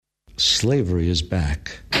Slavery is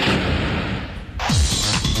back.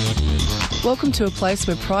 Welcome to a place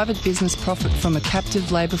where private business profit from a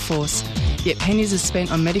captive labour force, yet pennies are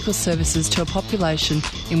spent on medical services to a population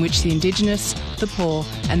in which the Indigenous, the poor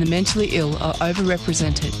and the mentally ill are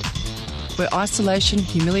overrepresented. Where isolation,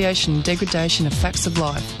 humiliation and degradation are facts of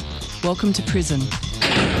life. Welcome to prison.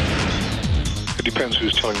 It depends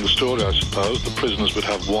who's telling the story, I suppose. The prisoners would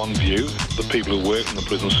have one view, the people who work in the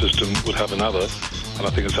prison system would have another, and I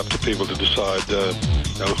think it's up to people to decide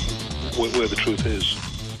where the truth is.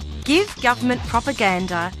 Give government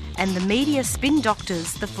propaganda and the media spin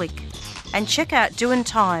doctors the flick. And check out Doin'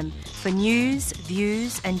 Time for news,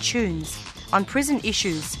 views and tunes on prison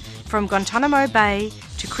issues from Guantanamo Bay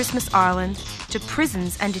to Christmas Island to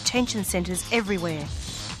prisons and detention centres everywhere.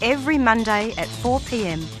 Every Monday at 4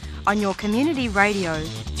 p.m. on your community radio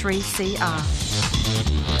 3CR.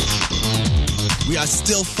 We are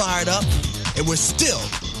still fired up and we're still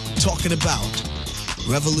talking about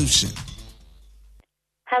revolution.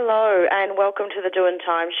 Hello and welcome to the Doin'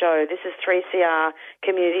 Time show. This is 3CR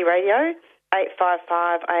Community Radio,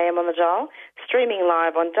 855 AM on the dial, streaming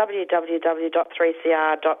live on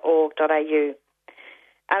www.3cr.org.au.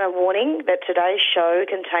 And a warning that today's show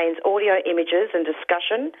contains audio images and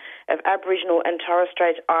discussion of Aboriginal and Torres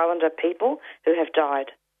Strait Islander people who have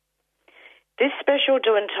died. This special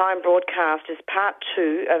Doin' Time broadcast is part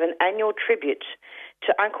 2 of an annual tribute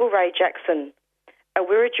to Uncle Ray Jackson, a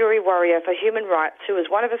Wiradjuri warrior for human rights who was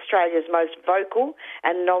one of Australia's most vocal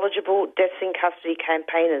and knowledgeable deaths in custody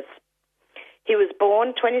campaigners. He was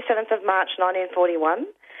born 27th of March 1941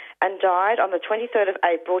 and died on the 23rd of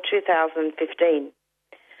April 2015.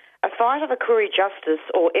 A fighter for Koori Justice,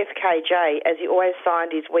 or FKJ, as he always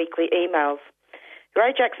signed his weekly emails,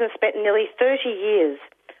 Ray Jackson spent nearly 30 years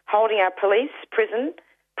holding our police, prisons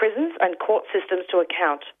and court systems to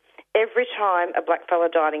account every time a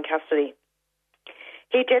blackfella died in custody.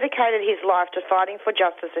 He dedicated his life to fighting for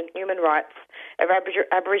justice and human rights of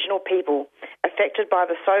Aboriginal people affected by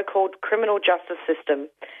the so-called criminal justice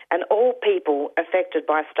system and all people affected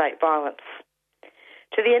by state violence.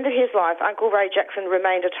 To the end of his life, Uncle Ray Jackson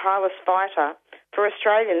remained a tireless fighter for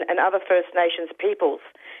Australian and other First Nations peoples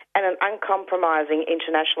and an uncompromising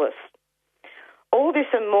internationalist. All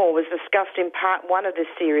this and more was discussed in part 1 of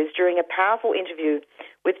this series during a powerful interview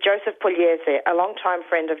with Joseph Pugliese, a longtime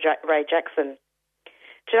friend of Ray Jackson.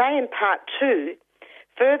 Today in part 2,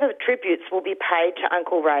 further tributes will be paid to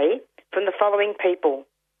Uncle Ray from the following people.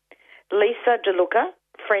 Lisa DeLuca,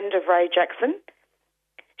 friend of Ray Jackson.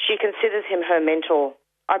 She considers him her mentor.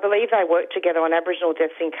 I believe they worked together on Aboriginal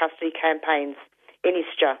deaths in custody campaigns in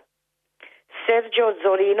Isja. Sergio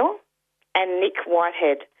Zorino and Nick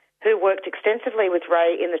Whitehead, who worked extensively with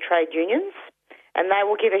Ray in the trade unions, and they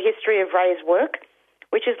will give a history of Ray's work,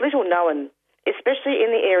 which is little known, especially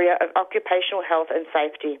in the area of occupational health and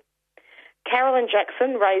safety. Carolyn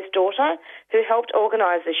Jackson, Ray's daughter, who helped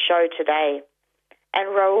organise this show today,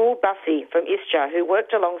 and Raoul Bussey from Isja, who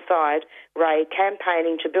worked alongside Ray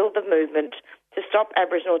campaigning to build the movement to stop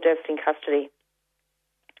Aboriginal deaths in custody.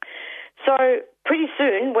 So pretty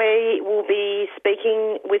soon we will be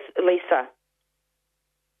speaking with Lisa.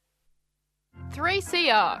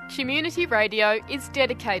 3CR Community Radio is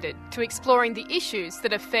dedicated to exploring the issues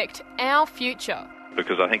that affect our future.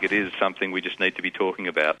 Because I think it is something we just need to be talking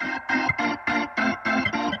about.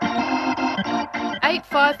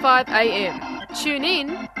 855 AM. Tune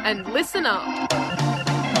in and listen up.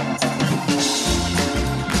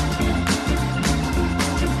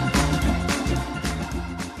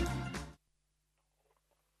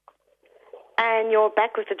 And you're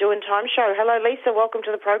back with the Doin' Time show. Hello, Lisa. Welcome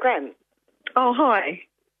to the program. Oh, hi.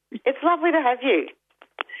 It's lovely to have you.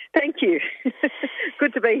 Thank you.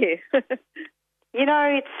 Good to be here. You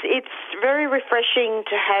know, it's very refreshing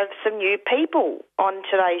to have some new people on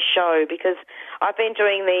today's show because I've been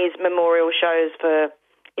doing these memorial shows for,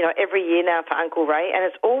 every year now for Uncle Ray, and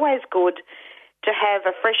it's always good to have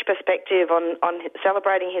a fresh perspective on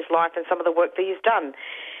celebrating his life and some of the work that he's done.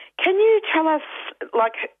 Can you tell us a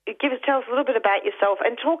little bit about yourself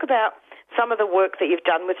and talk about some of the work that you've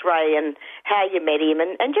done with Ray and how you met him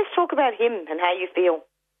and just talk about him and how you feel?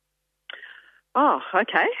 Oh,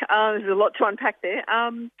 okay. There's a lot to unpack there.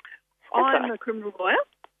 I'm a criminal lawyer.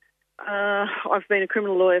 I've been a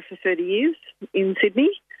criminal lawyer for 30 years in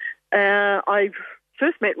Sydney. I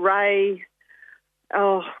first met Ray,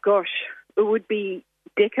 it would be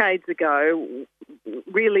decades ago,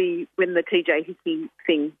 really when the TJ Hickey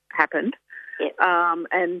thing happened. Yep.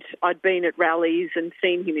 And I'd been at rallies and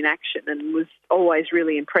seen him in action and was always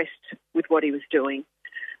really impressed with what he was doing.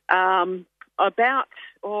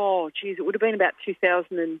 It would have been about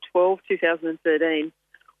 2012, 2013,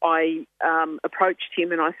 I approached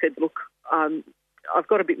him and I said, look, I've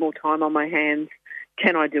got a bit more time on my hands.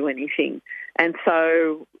 Can I do anything? And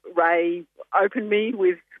so Ray welcomed me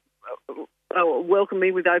with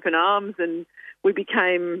open arms, and we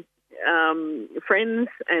became friends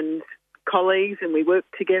and colleagues, and we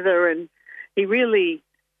worked together, and he really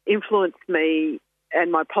influenced me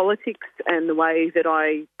and my politics and the way that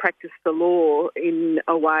I practice the law in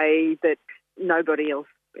a way that nobody else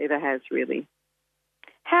ever has, really.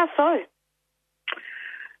 How so?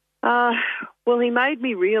 Well, he made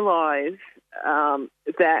me realise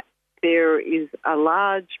that there is a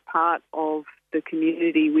large part of the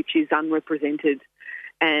community which is unrepresented,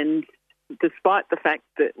 and despite the fact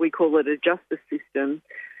that we call it a justice system,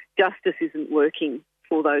 justice isn't working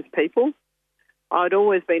for those people. I'd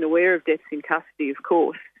always been aware of deaths in custody, of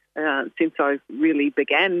course, since I really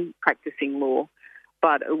began practicing law,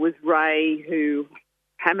 but it was Ray who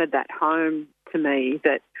hammered that home to me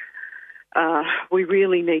that we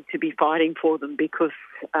really need to be fighting for them because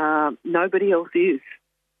nobody else is.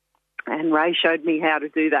 And Ray showed me how to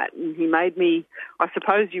do that. And he made me, I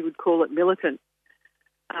suppose you would call it militant,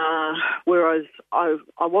 whereas I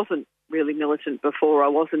wasn't really militant before. I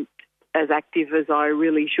wasn't as active as I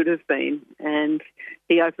really should have been. And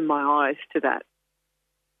he opened my eyes to that.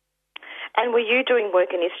 And were you doing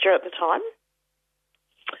work in ISJA at the time?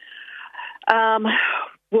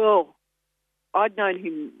 Well, I'd known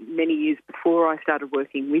him many years before I started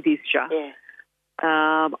working with ISJA. Yeah.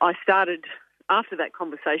 I started after that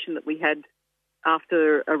conversation that we had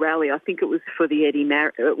after a rally. I think it was for the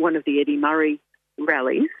one of the Eddie Murray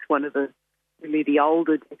rallies, one of the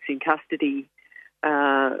older deaths in custody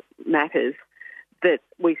matters, that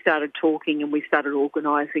we started talking and we started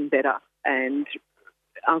organising better. And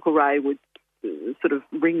Uncle Ray would sort of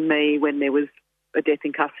ring me when there was a death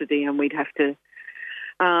in custody, and we'd have to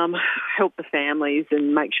help the families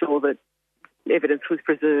and make sure that evidence was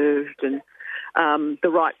preserved and the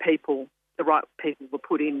right people were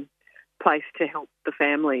put in place to help the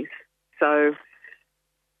families. So,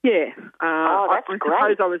 yeah, that's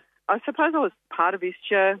great. I suppose I was part of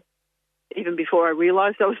ISJA even before I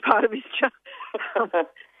realised I was part of ISJA.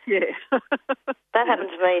 Yeah, that happened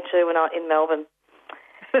to me too when I was in Melbourne.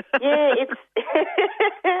 Yeah, it's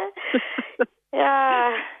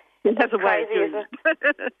That's a way of doing it.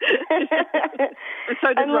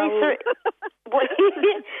 So did Lisa,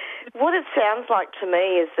 what it sounds like to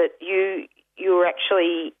me is that you were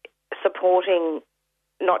actually supporting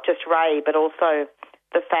not just Ray but also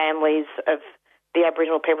the families of the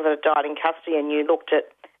Aboriginal people that have died in custody, and you looked at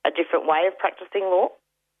a different way of practicing law?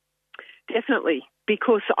 Definitely,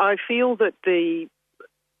 because I feel that the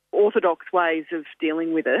orthodox ways of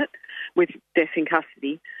dealing with it, with deaths in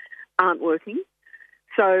custody, aren't working.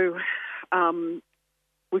 So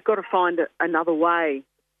we've got to find another way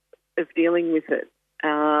of dealing with it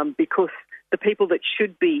because the people that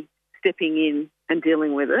should be stepping in and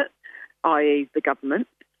dealing with it, i.e. the government,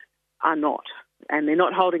 are not. And they're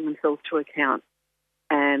not holding themselves to account.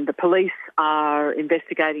 And the police are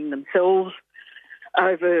investigating themselves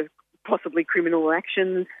over possibly criminal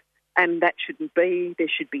actions, and that shouldn't be. There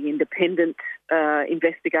should be independent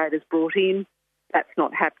investigators brought in. That's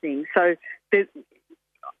not happening. So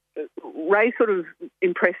Ray sort of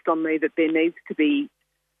impressed on me that there needs to be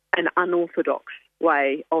an unorthodox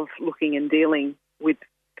way of looking and dealing with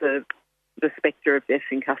the spectre of deaths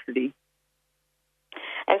in custody.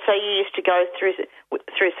 And so you used to go through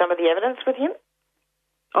some of the evidence with him?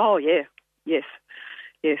 Oh, yeah. Yes.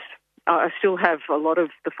 I still have a lot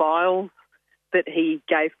of the files that he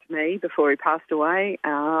gave to me before he passed away.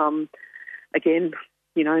 Again,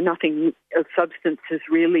 nothing of substance has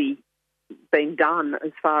really been done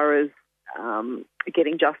as far as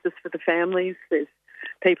getting justice for the families. There's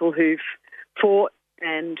people who've fought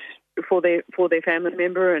and for their family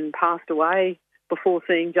member and passed away before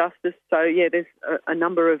seeing justice. So, yeah, there's a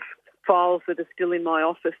number of files that are still in my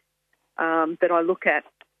office that I look at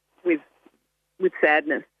with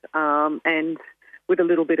sadness and with a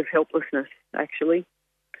little bit of helplessness, actually,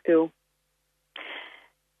 still.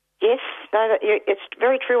 Yes, no, it's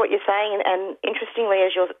very true what you're saying. And interestingly,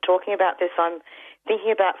 as you're talking about this, I'm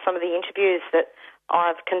thinking about some of the interviews that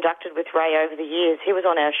I've conducted with Ray over the years. He was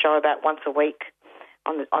on our show about once a week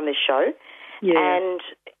on this show. Yeah. And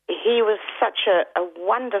he was such a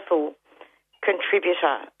wonderful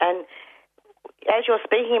contributor. And as you're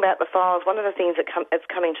speaking about the files, one of the things that's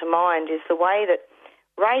coming to mind is the way that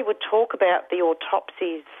Ray would talk about the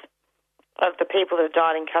autopsies of the people that have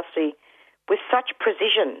died in custody with such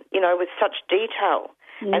precision, with such detail.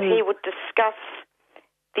 Mm. And he would discuss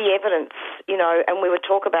the evidence, and we would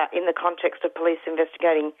talk about in the context of police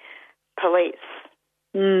investigating police.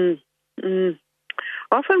 I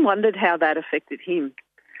often wondered how that affected him,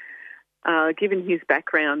 given his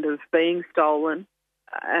background of being stolen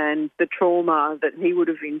and the trauma that he would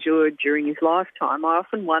have endured during his lifetime. I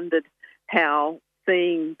often wondered how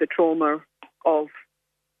seeing the trauma of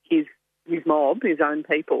his mob, his own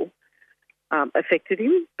people, affected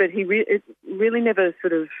him. But it really never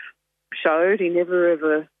sort of showed. He never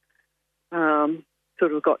ever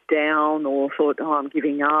sort of got down or thought, oh, I'm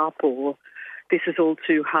giving up, or this is all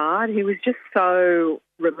too hard. He was just so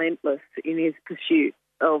relentless in his pursuit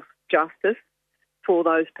of justice for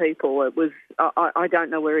those people. It was, I don't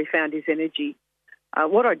know where he found his energy.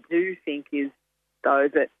 What I do think is, though,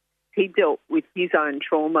 that he dealt with his own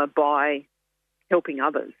trauma by helping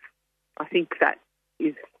others. I think that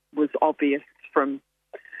was obvious from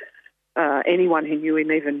anyone who knew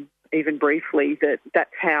him, even briefly,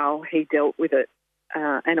 that's how he dealt with it.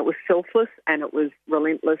 And it was selfless and it was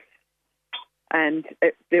relentless, and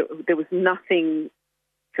there was nothing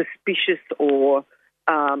suspicious or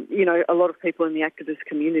a lot of people in the activist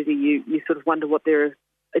community, you sort of wonder what their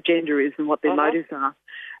agenda is and what their motives are.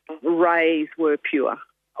 Ray's were pure,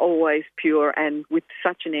 always pure, and with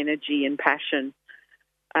such an energy and passion.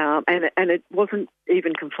 And it wasn't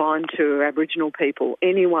even confined to Aboriginal people.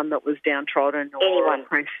 Anyone that was downtrodden or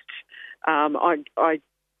oppressed. I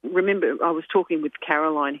remember I was talking with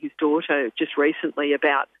Caroline, his daughter, just recently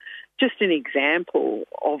about just an example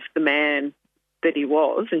of the man that he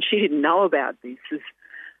was, and she didn't know about this.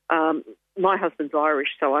 My husband's Irish,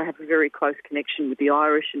 so I have a very close connection with the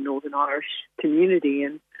Irish and Northern Irish community.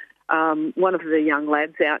 And one of the young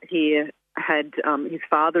lads out here had his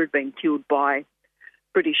father had been killed by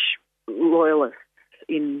British loyalists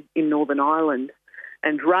in Northern Ireland,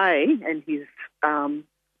 and Ray and his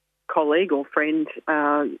colleague or friend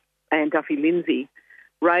Anne Duffy Lindsay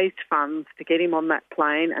raised funds to get him on that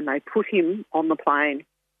plane, and they put him on the plane.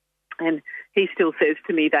 And he still says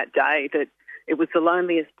to me that day that it was the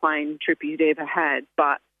loneliest plane trip he'd ever had,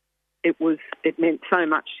 but it meant so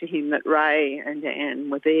much to him that Ray and Anne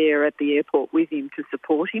were there at the airport with him to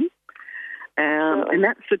support him. And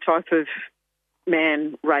that's the type of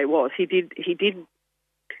man Ray was. He did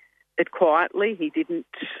it quietly. He didn't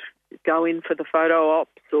go in for the photo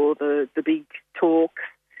ops or the big talk.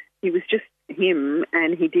 He was just him,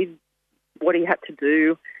 and he did what he had to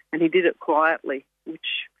do, and he did it quietly,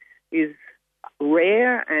 which is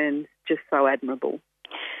rare and just so admirable.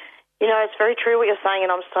 You know, it's very true what you're saying,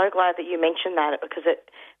 and I'm so glad that you mentioned that, because it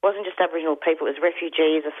wasn't just Aboriginal people, it was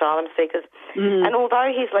refugees, asylum seekers. And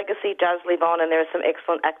although his legacy does live on and there are some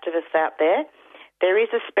excellent activists out there, there is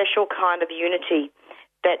a special kind of unity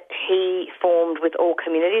that he formed with all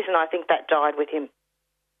communities, and I think that died with him.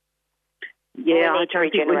 Yeah, we need to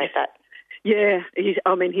regenerate that. Yeah, he's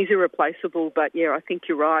irreplaceable, but yeah, I think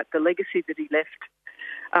you're right. The legacy that he left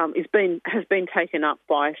has been taken up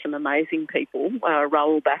by some amazing people,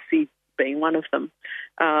 Raoul Bassi being one of them,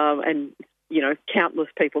 and countless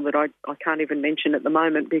people that I can't even mention at the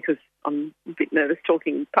moment because I'm a bit nervous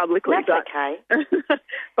talking publicly. That's okay.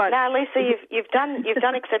 But no, Lisa, you've done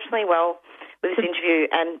exceptionally well with this interview,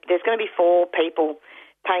 and there's going to be 4 people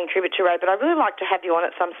paying tribute to Ray. But I'd really like to have you on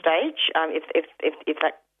at some stage, if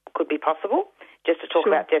that could be possible, just to talk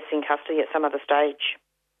about deaths in custody at some other stage.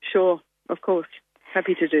 Sure, of course.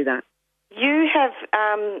 Happy to do that. You have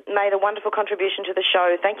made a wonderful contribution to the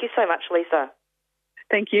show. Thank you so much, Lisa.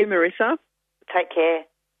 Thank you, Marissa. Take care.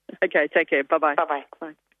 Okay, take care. Bye-bye. Bye-bye.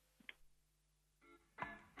 Bye.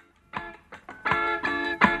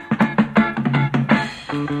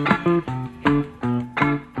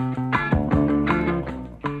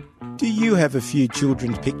 Do you have a few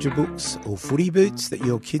children's picture books or footy boots that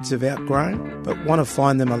your kids have outgrown but want to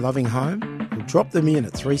find them a loving home? Well, drop them in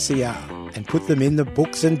at 3CR and put them in the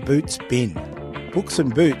Books and Boots bin. Books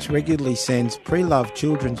and Boots regularly sends pre-loved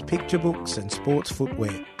children's picture books and sports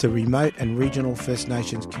footwear to remote and regional First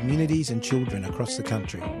Nations communities and children across the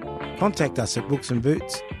country. Contact us at Books and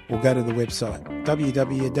Boots or go to the website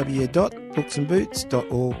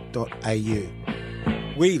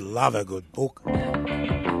www.booksandboots.org.au. We love a good book.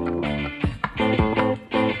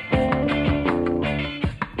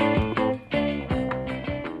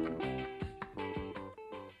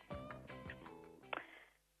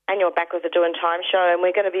 And you're back with the Doing Time show, and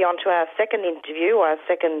we're going to be on to our second interview, our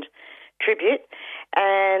second tribute,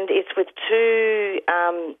 and it's with 2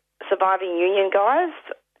 surviving union guys,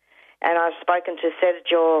 and I've spoken to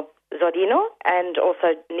Sergio Zodino, and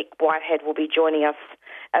also Nick Whitehead will be joining us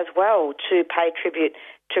as well to pay tribute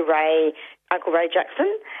to Uncle Ray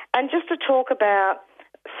Jackson, and just to talk about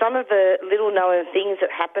some of the little-known things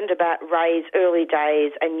that happened about Ray's early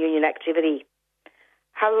days and union activity.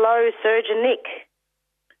 Hello, Serge and Nick.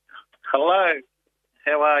 Hello.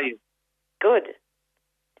 How are you? Good.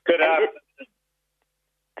 Good afternoon.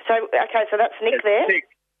 So that's Nick there? Nick.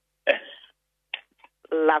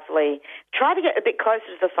 Lovely. Try to get a bit closer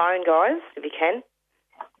to the phone, guys, if you can.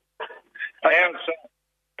 I am, sir.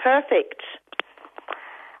 Perfect.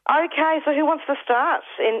 Okay, so who wants to start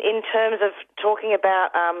in terms of talking about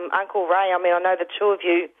Uncle Ray? I mean, I know the two of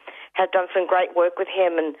you have done some great work with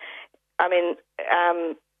him, and I mean,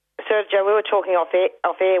 Sergio, we were talking off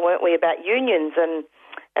air, weren't we, about unions and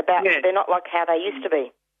about they're not like how they used to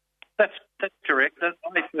be. That's correct. I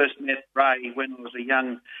first met Ray when I was a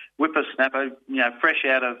young whippersnapper, fresh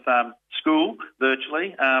out of school,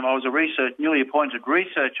 virtually. I was a newly appointed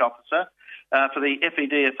research officer for the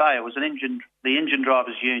FEDFA. It was the Engine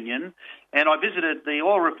Drivers Union, and I visited the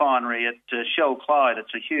oil refinery at Shell Clyde.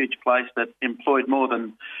 It's a huge place that employed more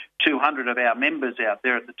than 200 of our members out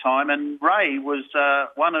there at the time, and Ray was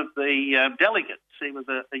one of the delegates. He was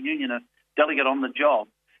a union delegate on the job.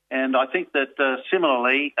 And I think that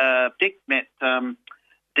similarly, Dick met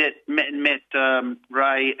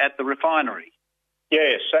Ray at the refinery.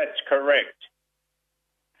 Yes, that's correct.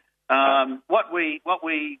 What we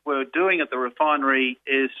were doing at the refinery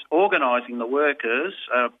is organising the workers.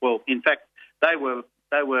 In fact, they were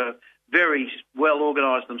very well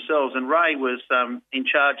organised themselves, and Ray was in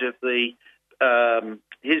charge of he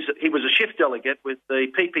was a shift delegate with the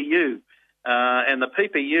PPU. And the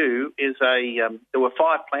PPU is there were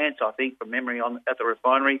 5 plants, I think, from memory, at the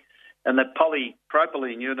refinery, and the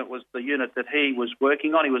polypropylene unit was the unit that he was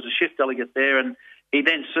working on. He was a shift delegate there, and he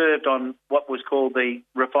then served on what was called the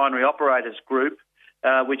Refinery Operators Group,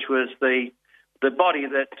 which was the body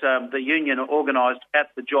that the union organised at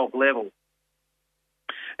the job level.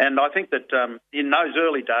 And I think that in those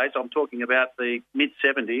early days, I'm talking about the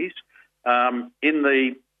mid-70s,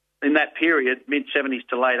 in that period, mid-70s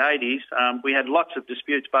to late 80s, we had lots of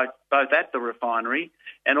disputes both at the refinery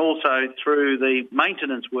and also through the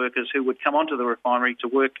maintenance workers who would come onto the refinery to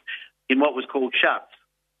work in what was called shuts.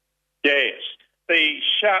 Yes. The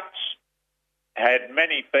shuts had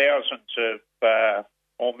many thousands of,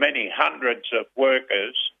 or many hundreds of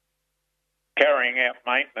workers carrying out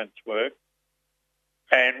maintenance work.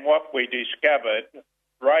 And what we discovered,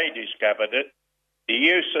 Ray discovered it, the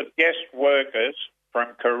use of guest workers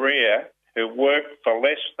from Korea who worked for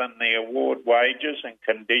less than the award wages and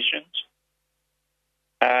conditions.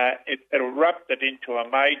 It erupted into a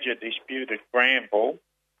major dispute at Granville,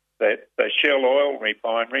 the Shell oil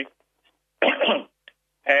refinery, and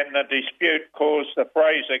the dispute caused the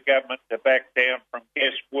Fraser government to back down from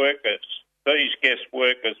guest workers. These guest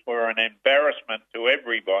workers were an embarrassment to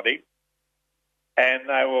everybody, and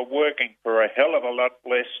they were working for a hell of a lot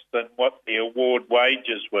less than what the award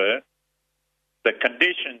wages were. The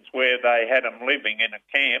conditions where they had them living in a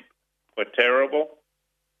camp were terrible,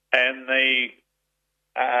 and there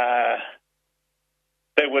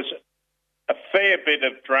was a fair bit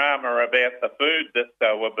of drama about the food that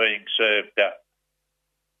they were being served up.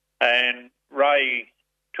 And Ray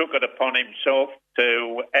took it upon himself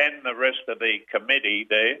and the rest of the committee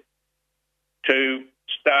there, to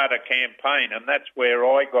start a campaign, and that's where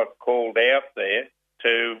I got called out there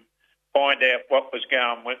to find out what was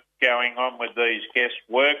going on with these guest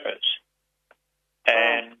workers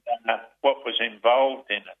and what was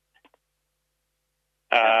involved in it.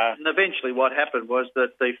 And eventually what happened was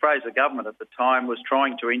that the Fraser government at the time was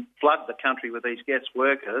trying to flood the country with these guest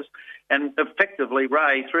workers, and effectively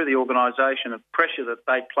Ray, through the organisation of pressure that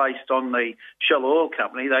they placed on the Shell Oil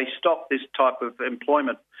Company, they stopped this type of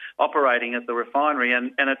employment operating at the refinery,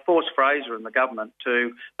 and it forced Fraser and the government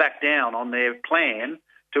to back down on their plan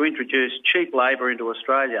to introduce cheap labour into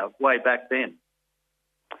Australia way back then.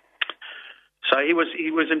 So he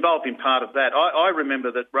was involved in part of that. I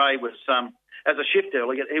remember that Ray was, as a shift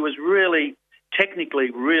delegate, he was really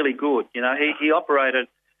technically really good. He operated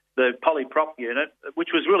the polyprop unit,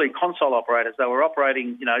 which was really console operators. They were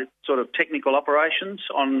operating, sort of technical operations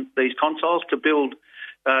on these consoles to build,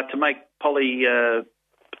 to make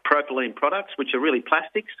polypropylene products, which are really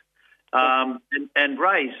plastics. And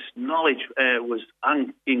Ray's knowledge was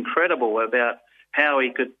incredible about how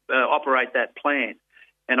he could operate that plant.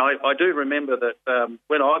 And I do remember that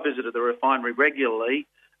when I visited the refinery regularly,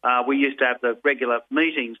 we used to have the regular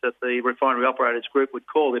meetings that the Refinery Operators Group would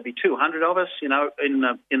call. There'd be 200 of us, in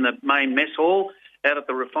the main mess hall out at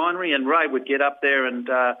the refinery, and Ray would get up there and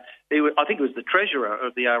I think he was the treasurer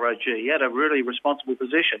of the ROG. He had a really responsible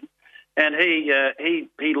position. And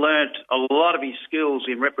he learnt a lot of his skills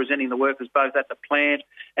in representing the workers both at the plant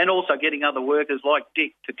and also getting other workers like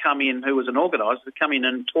Dick to come in, who was an organiser, to come in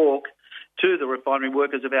and talk to the refinery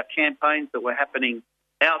workers about campaigns that were happening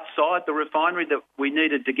outside the refinery that we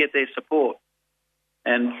needed to get their support.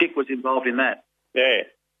 And Dick was involved in that. Yeah.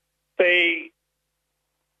 There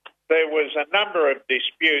was a number of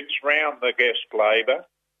disputes around the guest labour,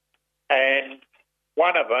 and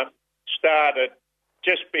one of them started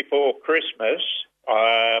just before Christmas,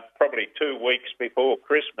 probably 2 weeks before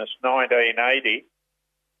Christmas, 1980,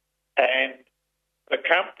 and the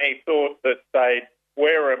company thought that they'd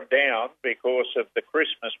wear them down because of the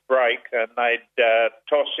Christmas break, and they'd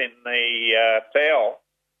toss in the towel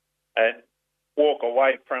and walk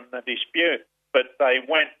away from the dispute. But they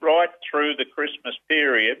went right through the Christmas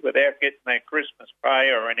period without getting their Christmas pay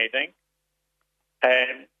or anything.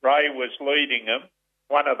 And Ray was leading them,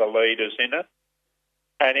 one of the leaders in it,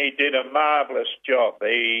 and he did a marvellous job.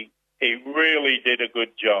 He really did a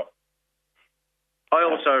good job. I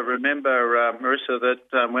also remember, Marissa,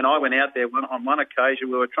 that when I went out there on one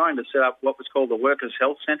occasion, we were trying to set up what was called the Workers'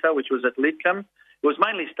 Health Centre, which was at Lidcombe. It was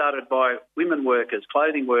mainly started by women workers,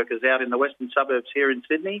 clothing workers out in the western suburbs here in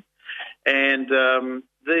Sydney. And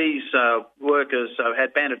these workers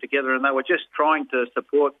had banded together, and they were just trying to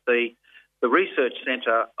support the research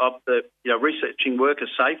centre of the researching worker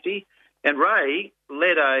safety. And Ray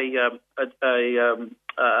led a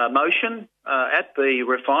motion at the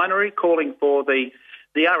refinery calling for the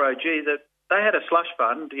ROG that they had a slush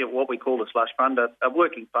fund, what we call a slush fund, a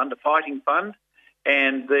working fund, a fighting fund,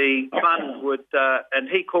 and the fund would, and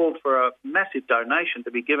he called for a massive donation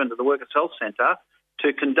to be given to the Workers' Health Centre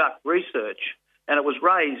to conduct research. And it was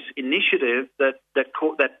Ray's initiative that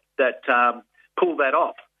pulled that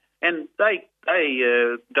off. And they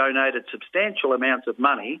donated substantial amounts of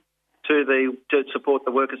money to support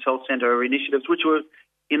the Workers' Health Centre initiatives, which were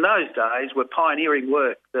in those days were pioneering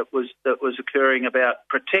work that was occurring about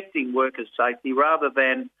protecting workers' safety rather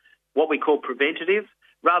than what we call preventative,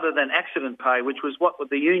 rather than accident pay, which was what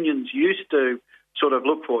the unions used to sort of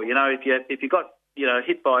look for. If you got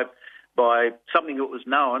hit by something that was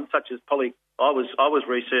known, such as I was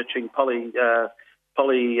researching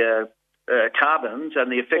polycarbons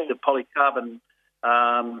and the effect of polycarbon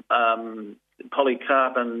on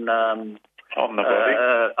the body,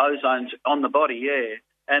 ozones on the body, yeah.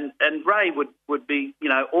 And Ray would be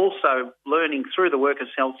also learning through the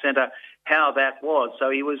Workers' Health Centre how that was.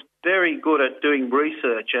 So he was very good at doing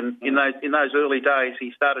research, and in those early days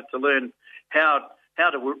he started to learn how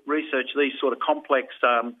to research these sort of complex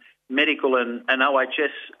medical and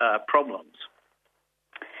OHS problems.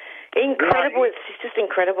 Incredible! It's just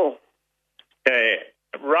incredible. Yeah,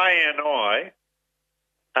 Ray and I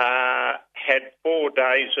had 4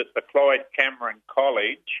 days at the Clyde Cameron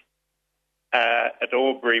College at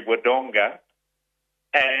Albury Wodonga,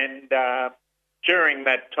 and during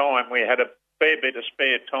that time we had a fair bit of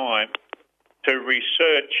spare time to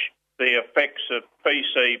research the effects of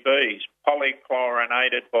PCBs,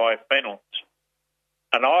 polychlorinated biphenyls.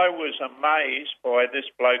 And I was amazed by this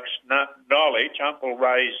bloke's knowledge, Uncle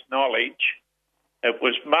Ray's knowledge. It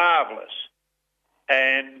was marvellous.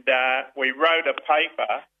 And we wrote a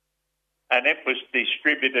paper, and it was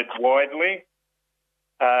distributed widely,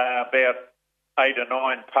 about 8 or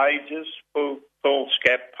 9 pages, full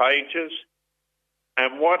foolscap pages.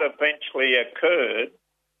 And what eventually occurred,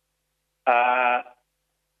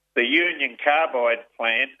 the Union Carbide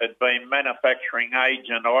plant had been manufacturing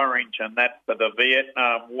Agent Orange and that for the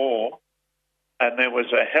Vietnam War, and there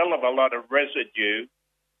was a hell of a lot of residue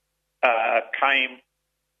came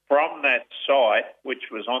from that site, which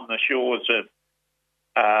was on the shores of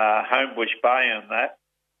Homebush Bay and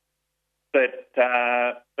that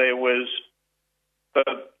there was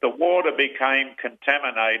the water became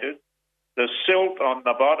contaminated. The silt on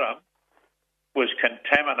the bottom was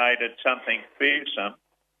contaminated, something fearsome.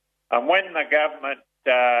 And when the government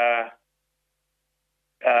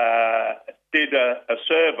did a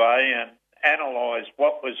survey and analysed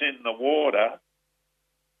what was in the water,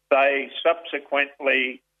 they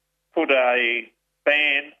subsequently put a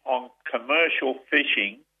ban on commercial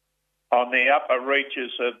fishing on the upper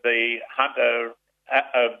reaches of the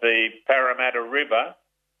Parramatta River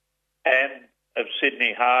and of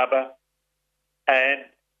Sydney Harbour, and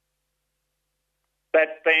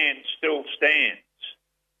that ban still stands.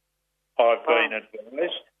 I've been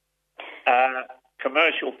advised.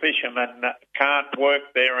 Commercial fishermen can't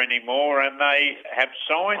work there anymore, and they have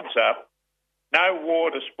signs up, no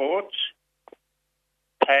water sports,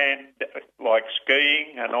 and like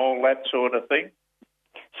skiing and all that sort of thing.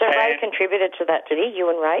 So Ray contributed to that, did he? You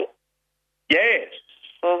and Ray? Yes.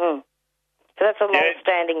 Mm-hmm. So that's a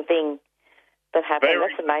long-standing thing that happened. Very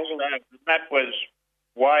that's amazing. That was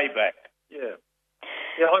way back. Yeah.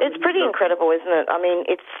 It's pretty incredible, isn't it? I mean,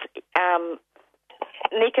 it's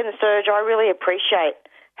Nick and Serge, I really appreciate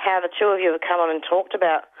how the two of you have come on and talked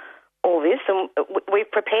about all this, and we've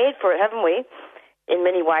prepared for it, haven't we, in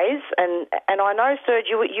many ways? And I know, Serge,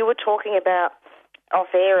 you were talking about off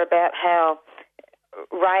air about how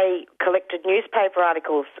Ray collected newspaper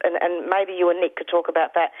articles, and maybe you and Nick could talk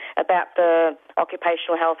about that, about the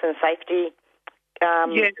occupational health and safety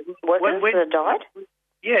workers that died.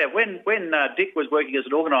 Yeah, when Dick was working as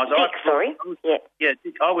an organiser, Dick,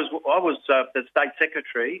 I was the state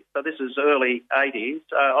secretary. So this is early '80s.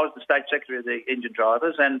 I was the state secretary of the engine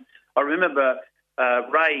drivers, and I remember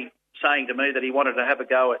Ray saying to me that he wanted to have a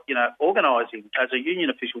go at organising as a union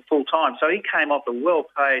official full time. So he came off a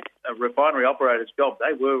well-paid refinery operator's job.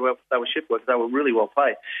 They were shift workers. They were really well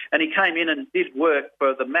paid, and he came in and did work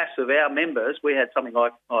for the mass of our members. We had something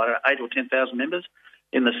like 8,000 or 10,000 members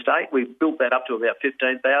in the state. We built that up to about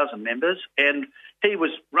 15,000 members, and he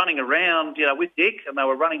was running around, with Dick, and they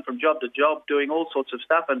were running from job to job, doing all sorts of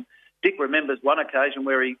stuff. And Dick remembers one occasion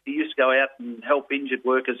where he used to go out and help injured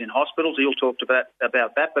workers in hospitals. He'll talk about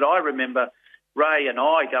that. But I remember Ray and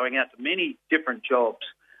I going out to many different jobs,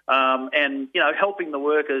 and helping the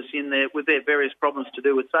workers with their various problems to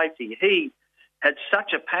do with safety. He had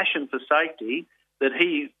such a passion for safety that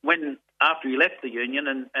after he left the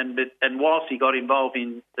union and whilst he got involved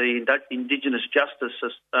in the Indigenous justice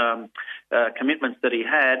commitments that he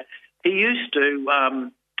had, he used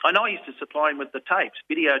to, I know I used to supply him with the tapes,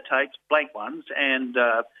 videotapes, blank ones, and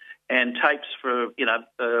tapes for,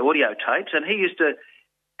 audio tapes, and he used to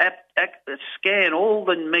scan all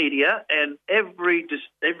the media and every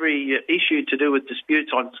issue to do with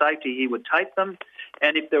disputes on safety, he would tape them.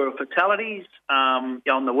 And if there were fatalities on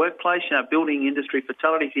the workplace, building industry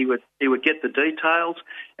fatalities, he would get the details,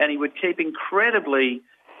 and he would keep incredibly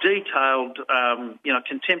detailed,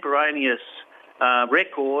 contemporaneous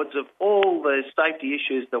records of all the safety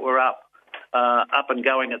issues that were up and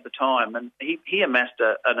going at the time. And he amassed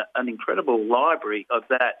an incredible library of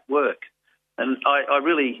that work, and I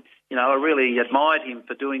really admired him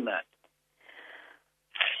for doing that.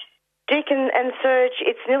 Dick and Serge,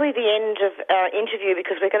 it's nearly the end of our interview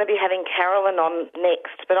because we're going to be having Carolyn on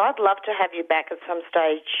next, but I'd love to have you back at some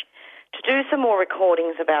stage to do some more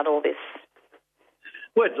recordings about all this.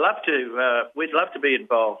 We'd love to. We'd love to be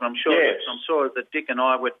involved. I'm sure. Yes. I'm sure that Dick and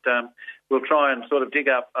I would. We'll try and sort of dig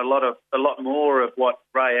up a lot more of what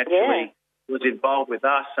Ray actually was involved with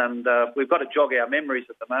us, and we've got to jog our memories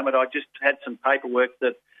at the moment. I just had some paperwork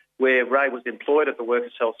where Ray was employed at the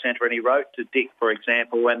Workers' Health Centre, and he wrote to Dick, for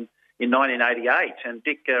example, and in 1988, and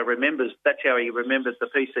Dick remembers, that's how he remembers the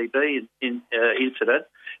PCB incident.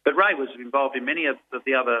 But Ray was involved in many of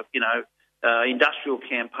the other, industrial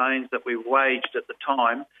campaigns that we waged at the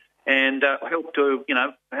time, and helped to,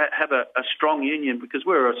 have a strong union, because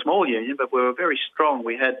we were a small union, but we were very strong.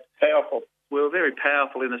 We were very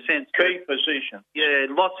powerful in a sense. Key position. Yeah,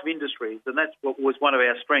 lots of industries, and that's what was one of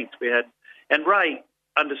our strengths we had. And Ray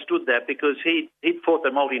understood that because he'd fought the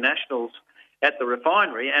multinationals at the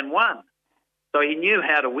refinery and won. So he knew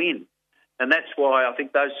how to win. And that's why I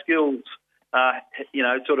think those skills,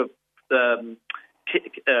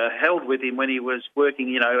 held with him when he was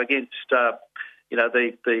working, against, the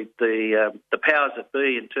powers that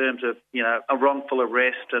be in terms of, a wrongful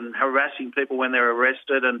arrest and harassing people when they're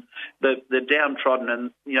arrested, and the downtrodden,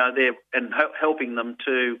 and helping them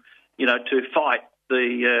to fight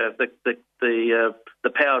the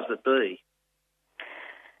powers that be.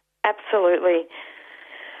 Absolutely.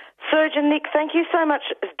 Serge and Nick, thank you so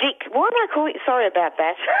much. Dick, why do I call you? Sorry about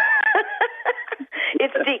that.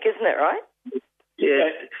 It's Dick, isn't it, right?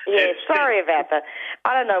 Yeah. Yeah, sorry about that.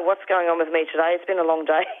 I don't know what's going on with me today. It's been a long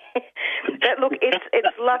day. But look,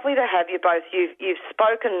 it's lovely to have you both. You've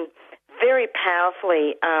spoken very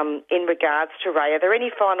powerfully in regards to Ray. Are there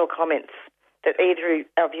any final comments that either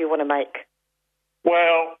of you want to make?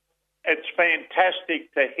 Well, it's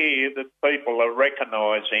fantastic to hear that people are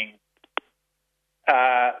recognising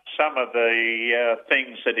some of the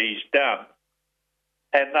things that he's done,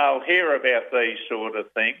 and they'll hear about these sort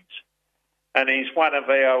of things. And he's one of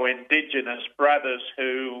our Indigenous brothers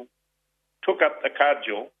who took up the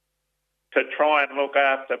cudgel to try and look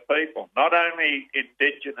after people, not only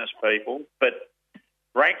Indigenous people, but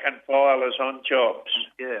rank and filers on jobs.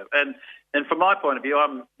 Yeah, and from my point of view,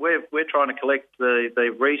 we're trying to collect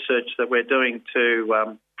the research that we're doing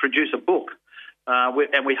to produce a book,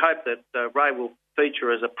 and we hope that Ray will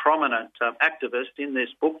feature as a prominent activist in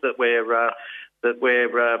this book that we're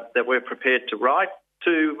prepared to write,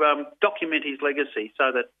 to document his legacy,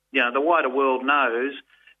 so that the wider world knows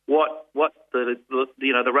what the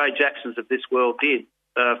Ray Jacksons of this world did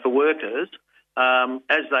for workers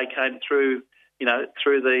as they came through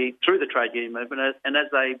the trade union movement, and as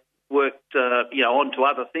they worked, on to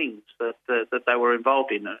other things that they were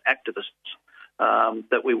involved in, activists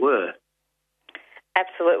that we were.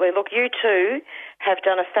 Absolutely. Look, you too have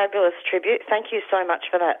done a fabulous tribute. Thank you so much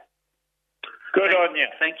for that. Good on you.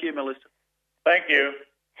 Thank you, Melissa. Thank you.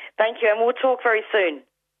 Thank you, and we'll talk very soon.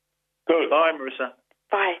 Good. Bye, Marissa.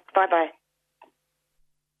 Bye. Bye-bye.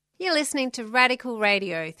 You're listening to Radical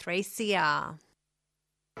Radio 3CR.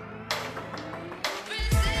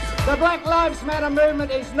 The Black Lives Matter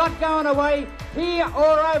movement is not going away here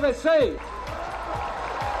or overseas.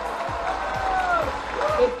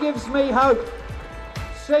 It gives me hope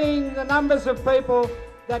seeing the numbers of people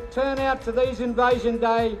that turn out to these Invasion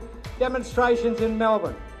Day demonstrations in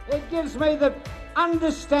Melbourne. It gives me the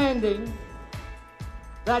understanding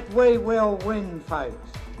that we will win, folks.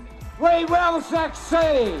 We will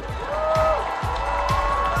succeed.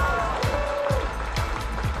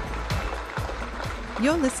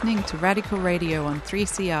 You're listening to Radical Radio on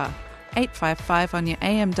 3CR, 855 on your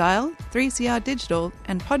AM dial, 3CR digital,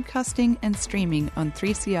 and podcasting and streaming on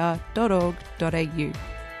 3cr.org.au.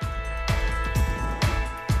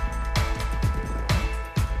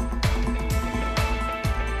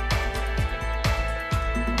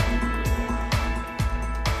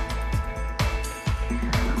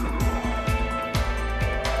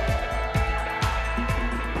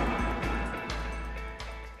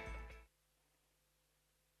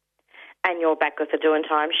 And you're back with the Doing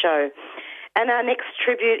Time show. And our next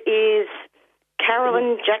tribute is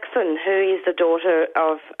Carolyn Jackson, who is the daughter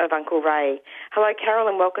of Uncle Ray. Hello,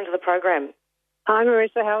 Carolyn. Welcome to the program. Hi,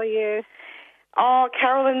 Marissa. How are you? Oh,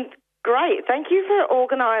 Carolyn, great. Thank you for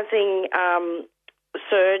organising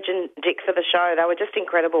Serge and Dick for the show. They were just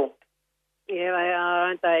incredible. Yeah, they are,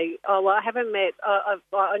 aren't they? Oh, well, I haven't met... I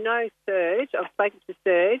know Serge. I've spoken to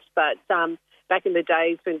Serge, but back in the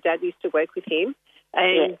days when Dad used to work with him.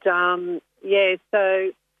 And, I'm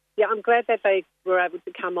glad that they were able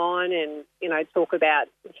to come on and, talk about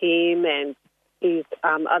him and his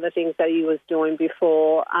other things that he was doing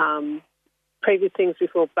before, previous things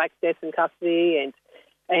before Black Death in Custody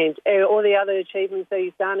and all the other achievements that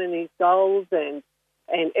he's done and his goals and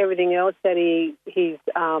everything else that he's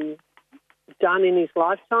done in his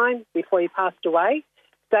lifetime before he passed away.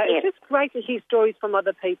 So it's just great to hear stories from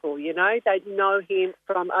other people, They know him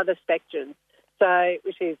from other spectrums. So,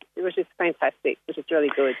 which is fantastic, which is really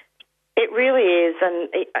good. It really is, and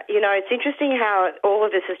it's interesting how all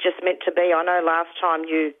of this is just meant to be. I know last time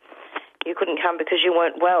you couldn't come because you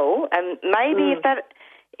weren't well, and maybe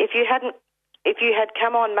if you had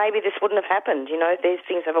come on, maybe this wouldn't have happened. These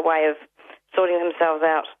things have a way of sorting themselves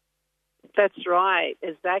out. That's right,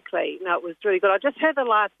 exactly. No, it was really good. I just heard the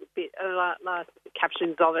last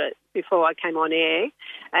captions of it before I came on air,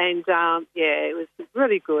 and it was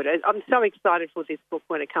really good. I'm so excited for this book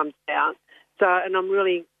when it comes out. So, and I'm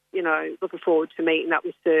really, looking forward to meeting up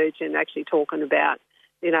with Serge and actually talking about,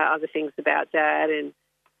 other things about Dad, and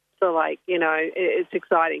so it's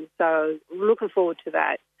exciting. So, looking forward to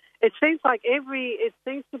that. It seems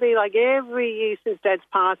to be like every year since Dad's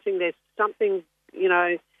passing, there's something,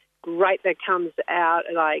 great that comes out,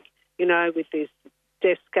 with this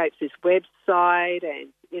Deathscapes, this website,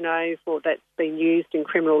 and for that's been used in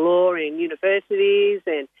criminal law in universities,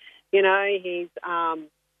 and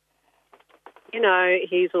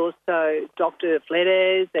he's also Doctor of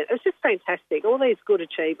Letters. And it's just fantastic. All these good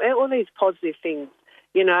achievements, all these positive things,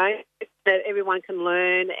 that everyone can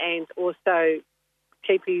learn, and also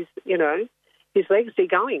keep his legacy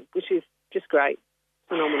going, which is just great.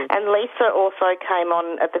 Phenomenal. And Lisa also came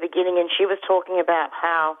on at the beginning, and she was talking about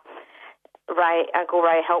how Uncle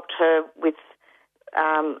Ray helped her with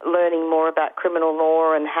learning more about criminal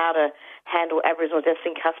law and how to handle Aboriginal deaths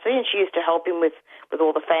in custody, and she used to help him with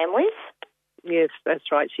all the families. Yes,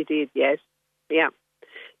 that's right, she did, yes. Yeah.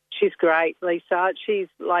 She's great, Lisa. She's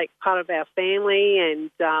like part of our family,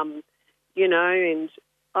 and,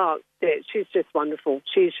 she's just wonderful.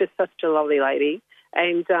 She's just such a lovely lady.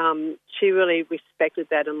 And she really respected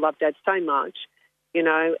that and loved Dad so much,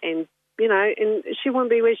 and she wouldn't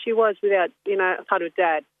be where she was without, a part of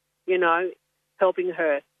Dad, helping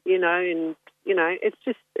her, and,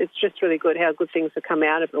 it's just really good how good things have come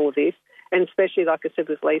out of all this. And especially, like I said,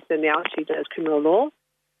 with Lisa now, she does criminal law,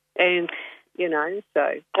 and,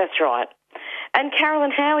 so. That's right. And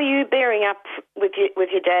Carolyn, how are you bearing up with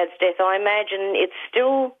your dad's death? I imagine it's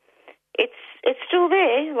still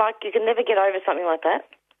there, like you can never get over something like that.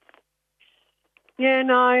 Yeah,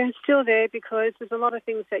 no, it's still there because there's a lot of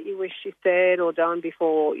things that you wish you said or done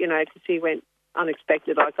before, because he went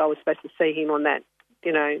unexpected. Like I was supposed to see him on that,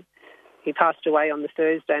 he passed away on the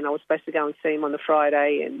Thursday and I was supposed to go and see him on the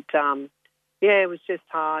Friday, and, it was just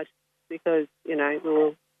hard because, we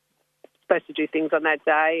were supposed to do things on that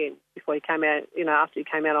day, and before he came out, after he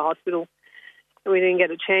came out of hospital, and we didn't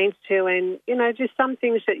get a chance to. And just some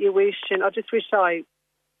things that you wish, and I just wish I,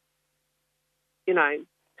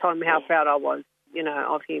 told him how proud I was,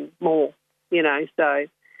 of him more, so.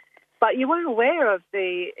 But you weren't aware of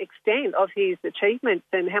the extent of his achievements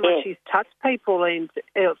and how much he's touched people and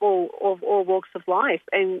all walks of life.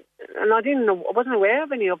 And I wasn't aware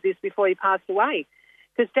of any of this before he passed away,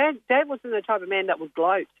 because Dad wasn't the type of man that would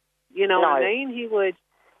gloat. You know what I mean?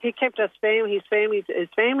 He kept his family,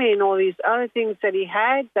 and all these other things that he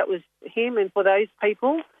had. That was him, and for those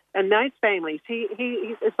people and those families,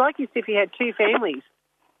 it's like as if he had two families.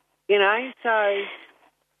 So.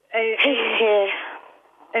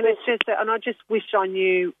 And it's just that, and I just wish I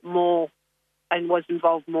knew more and was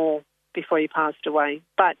involved more before he passed away.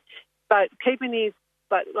 But keeping his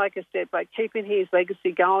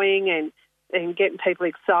legacy going and getting people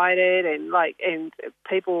excited and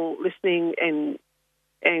people listening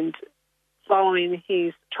and following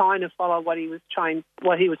trying to follow what he was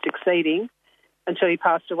succeeding until he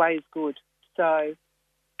passed away is good. So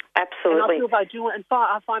absolutely. And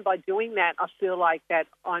I find by doing that, I feel like that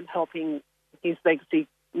I'm helping his legacy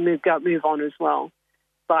move on as well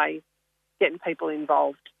by getting people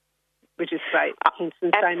involved, which is great. Hence,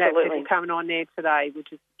 saying that people coming on there today,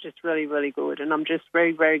 which is just really, really good. And I'm just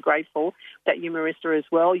very, very grateful that you, Marissa, as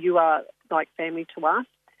well. You are like family to us,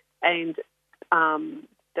 and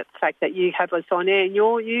the fact that you have us on air and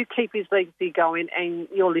you keep his legacy going and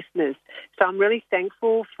your listeners. So I'm really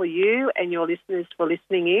thankful for you and your listeners for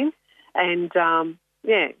listening in. And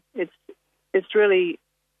it's really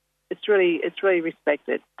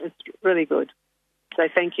respected. It's really good. So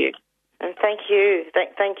thank you. And thank you.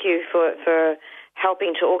 Thank you for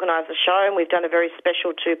helping to organise the show. And we've done a very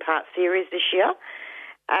special 2-part series this year.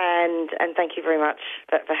 And thank you very much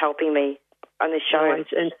for helping me on this show.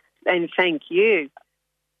 And thank you.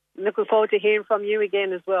 Looking forward to hearing from you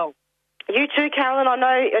again as well. You too, Carolyn. I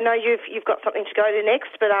know you've got something to go to next,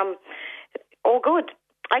 but all good.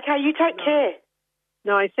 Okay, you take care.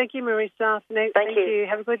 No, thank you, Marissa. Thank you.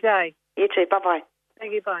 Have a good day. You too. Bye-bye.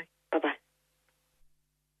 Thank you. Bye. Bye-bye.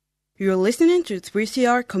 You're listening to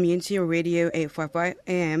 3CR Community Radio 855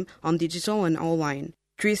 AM on digital and online.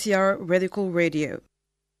 3CR Radical Radio.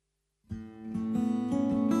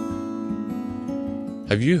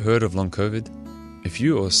 Have you heard of long COVID? If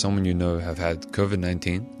you or someone you know have had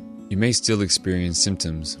COVID-19, you may still experience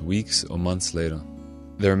symptoms weeks or months later.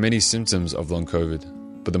 There are many symptoms of long COVID,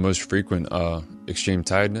 but the most frequent are extreme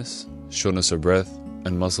tiredness, shortness of breath,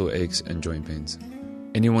 and muscle aches and joint pains.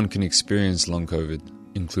 Anyone can experience long COVID,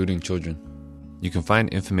 including children. You can find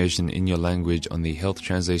information in your language on the Health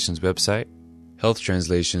Translations website,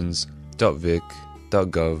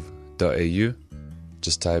 healthtranslations.vic.gov.au.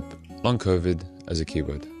 Just type long COVID as a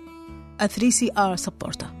keyword. A 3CR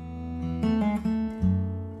supporter.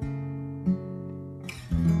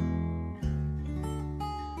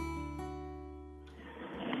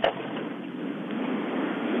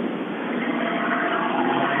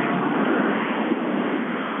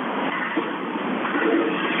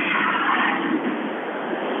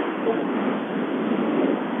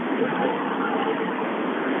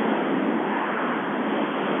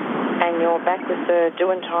 Back with the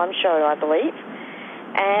Doing Time show, I believe.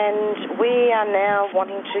 And we are now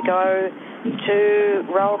wanting to go to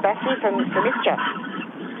Raoul Bassi from Mischa.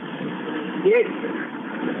 Yes.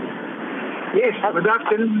 Yes, good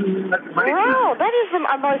afternoon. Wow, that is a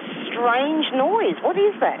most strange noise. What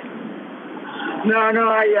is that? No,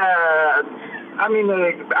 I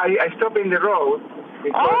stopped in the road.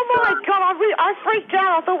 Because, oh, my God, I freaked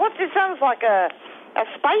out. I thought, what's this? Sounds like a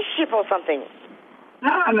spaceship or something.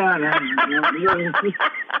 No.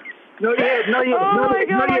 Not yet. Oh, my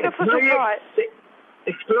God, I got such a fright.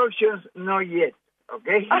 Explosions, not yet,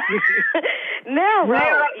 okay? Now,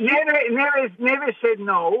 never said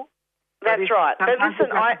no. That's right. But listen,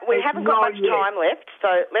 we haven't got much time left,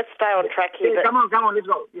 so let's stay on track here. Come on, let's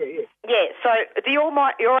go. Yeah, so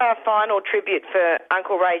you're our final tribute for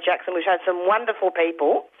Uncle Ray Jackson. We've had some wonderful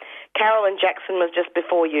people. Carolyn Jackson was just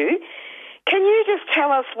before you. Can you just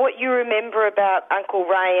tell us what you remember about Uncle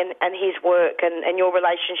Ray and his work and your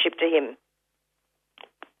relationship to him?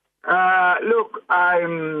 Look,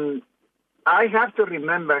 I have to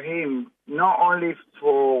remember him not only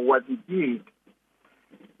for what he did,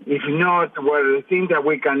 if not the thing that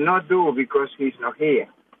we cannot do because he's not here.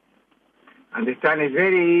 Understand? It's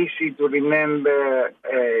very easy to remember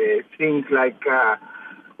things like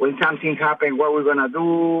when something happened, what we're going to do,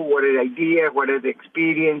 what are the ideas, what are the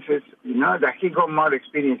experiences, that he got more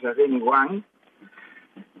experience than anyone.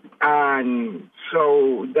 And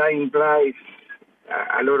so that implies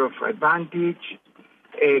a lot of advantage,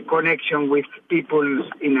 connection with people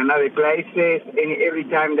in another places, and every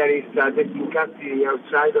time there is a death custody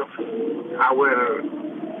outside of our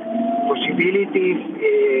possibilities,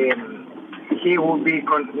 he will be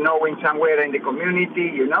knowing somewhere in the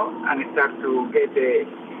community, and start to get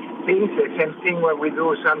things. The same thing when we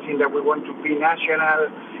do something that we want to be national,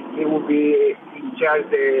 he will be in charge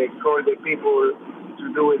to call the people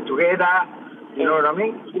to do it together. You know what I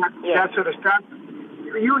mean? That sort of stuff.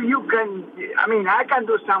 You can, I can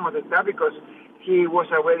do some of the stuff because he was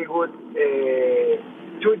a very good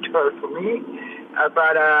tutor for me,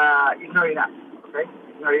 but it's not enough, okay?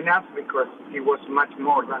 It's not enough because he was much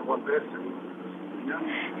more than one person,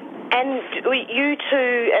 And you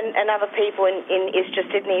two and other people in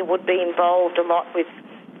ISJA Sydney would be involved a lot with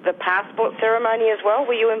the passport ceremony as well.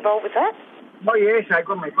 Were you involved with that? Oh, yes, I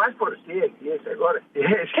got my passport. Yes, I got it.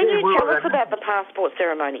 Yes. Can you tell us about the passport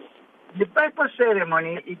ceremony? The passport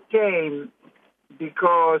ceremony, it came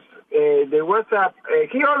because there was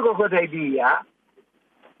he also got the idea,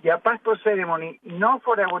 the passport ceremony, not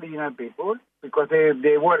for Aboriginal people, because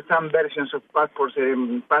there were some versions of passports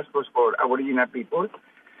for Aboriginal people.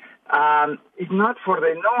 It's not for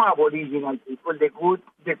the non-Aboriginal people. They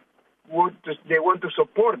want to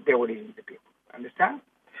support the Aboriginal people. Understand?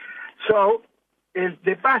 So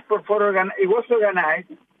the passport it was organized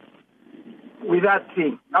with that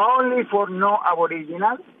thing, only for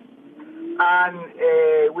non-Aboriginals, and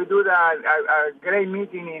we do a great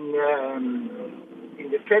meeting in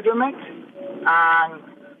the settlement, and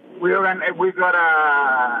we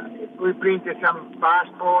printed some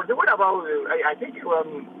passports. There were about, I think it was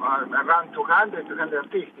around 200,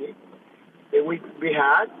 250 that we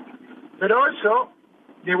had, but also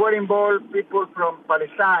they were involved people from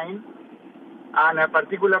Palestine, and a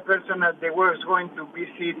particular person that they were going to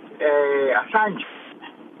visit Assange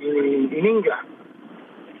in England.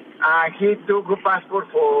 He took a passport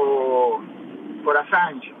for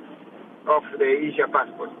Assange of the ISJA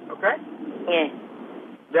passport, okay? Yeah.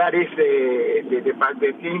 That is the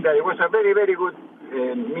thing, that it was a very, very good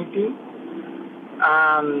meeting.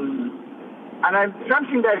 And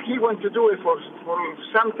something that he wanted to do it for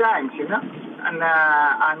some time, and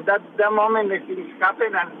that moment the things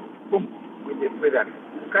happened, and boom, with that,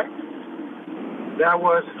 okay? That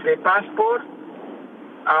was the passport.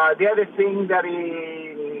 The other thing that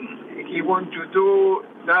he wanted to do,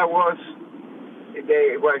 that was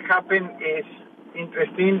what happened is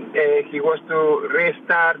interesting. He was to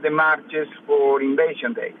restart the marches for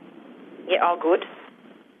Invasion Day. Yeah, all good.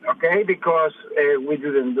 Okay, because we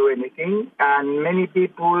didn't do anything, and many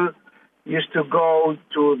people used to go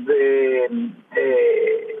to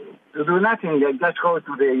do nothing. They just go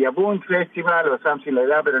to the Yabun Festival or something like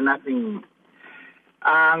that, but nothing.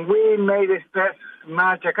 And we made a first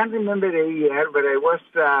march. I can't remember the year, but it was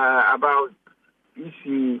about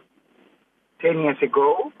 10 years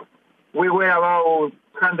ago. We were about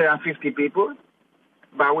 150 people,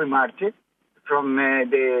 but we marched from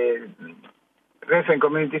the Reference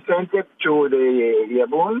Community Center to the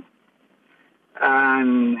Yabun,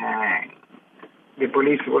 and the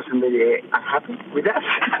police wasn't very unhappy with us.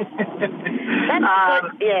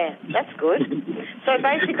 That's good. So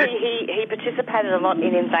basically he participated a lot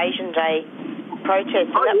in Invasion Day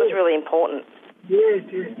protests, and that was really important. Yes,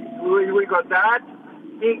 we got that.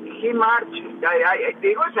 He marched.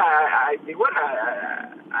 There was a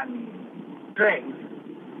train.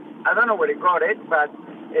 I don't know where he got it, but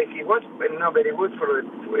it was not very good for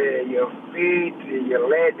your feet, your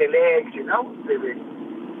the legs,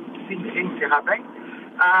 things happen.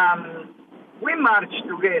 We marched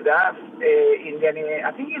together in the,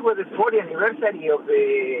 I think it was the 40th anniversary of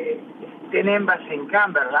the embassy in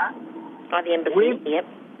Canberra. Oh, the embassy, yep.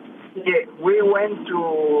 Yeah, we went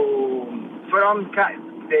from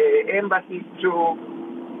the embassy to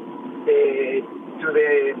the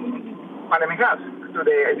Parliament House, to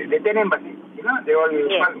the 10 embassy, the old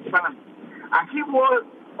Parliament. And he walked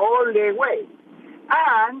all the way.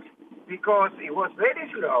 And because it was very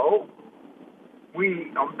slow,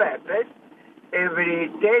 we, on purpose, every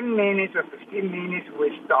 10 minutes or 15 minutes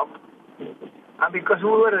we stopped. And because we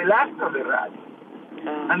were the last of the rally.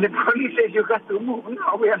 And the police says, you got to move.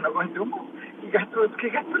 No, we are not going to move. You got to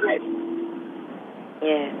rest.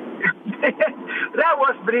 Yeah. That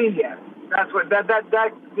was brilliant. That's what that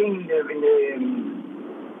thing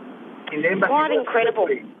in the embassy. Quite incredible.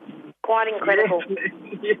 Quite incredible.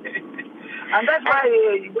 Yes. And that's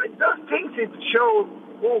why those things it show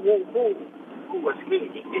who was he.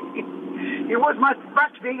 He was much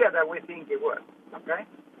bigger than we think he was. Okay.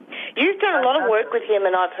 You've done a lot of work with him,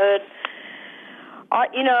 and I've heard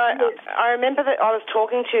I remember that I was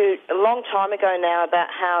talking to a long time ago now about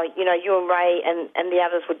how, you and Ray and the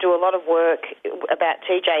others would do a lot of work about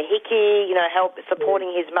TJ Hickey, help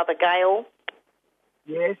supporting his mother Gail.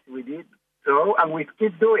 Yes, we did. So, and we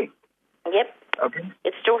keep doing. Yep. Okay.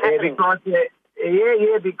 It's still happening.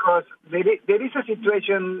 Because there is a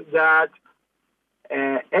situation that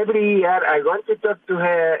every year I want to talk to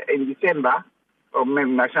her in December, or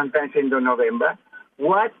maybe sometimes in November.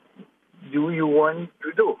 What do you want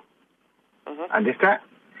to do? Understand?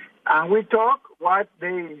 And we talk what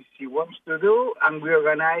she wants to do, and we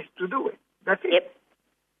organize to do it. That's it. Yep.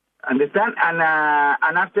 Understand? And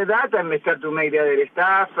after that, I start to make the other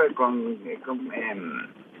stuff,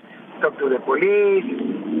 talk to the police,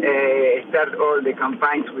 start all the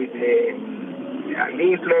campaigns with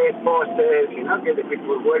leaflets, posters, get the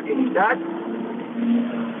people working in that.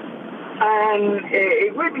 And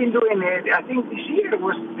we've been doing it. I think this year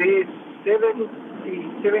was the 70th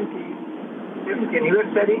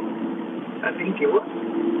anniversary. I think it was.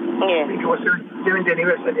 Yeah. I think it was 70th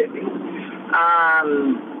anniversary, I think.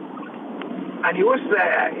 And it was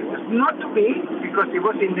not to be, because it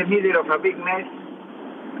was in the middle of a big mess.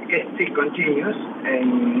 It still continues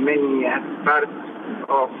in many parts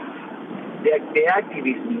of the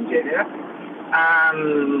activism in general.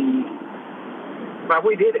 But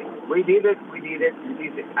we did it.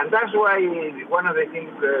 And that's why one of the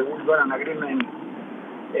things we got an agreement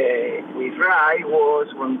with Rai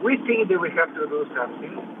was when we think that we have to do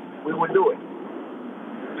something, we will do it.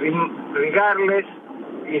 Regardless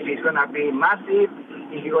if it's going to be massive,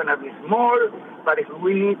 if it's going to be small, but if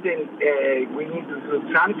we need to do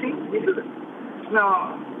something, we do it.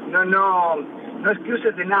 No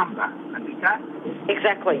excuses the number, understand?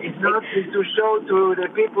 Exactly. It's not to show to the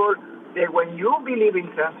people that when you believe in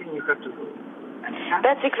something, you have to do it.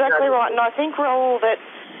 That's exactly right. And I think, Raul, that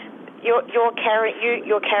you're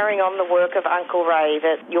carrying on the work of Uncle Ray,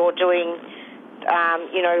 that you're doing,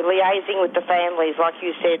 liaising with the families, like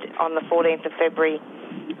you said, on the 14th of February,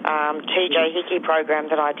 TJ Hickey program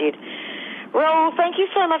that I did. Raul, thank you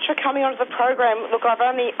so much for coming onto the program. Look, I've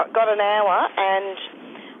only got an hour, and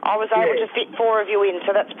I was able to fit 4 of you in,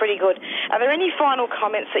 so that's pretty good. Are there any final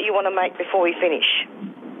comments that you want to make before we finish?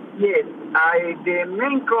 Yes, the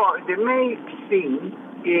main thing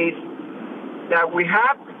is that we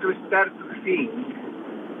have to start to think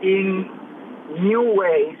in new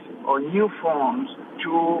ways or new forms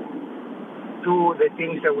to do the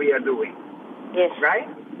things that we are doing. Yes. Right?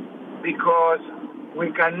 Because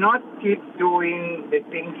we cannot keep doing the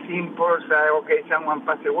things simple, say, someone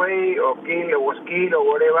passed away or killed or was killed or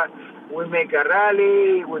whatever. We make a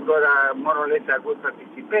rally, we got more or less a good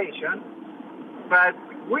participation, but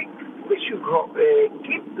we should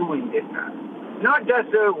keep doing this stuff. Not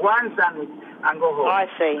just once and go home. I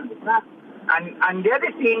see. And the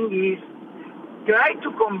other thing is try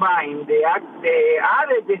to combine the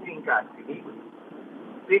other death in custody,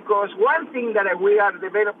 because one thing that we are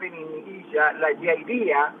developing in Asia, like the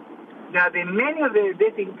idea that many of the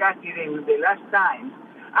death in custody in the last time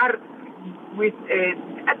are with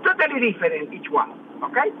a totally different each one,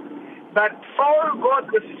 okay? But all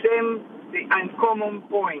got the same and common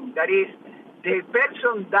point, that is the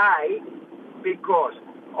person died because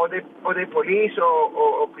or the police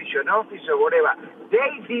or prison office or whatever,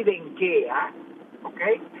 they didn't care,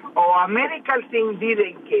 okay? Or a medical thing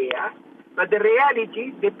didn't care, but the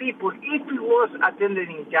reality, the people, if it was attended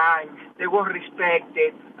in time, they were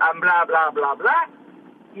respected, and blah, blah, blah, blah,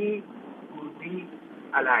 he would be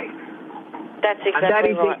alive. That's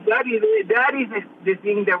exactly right. That is the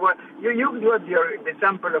thing that was... You got the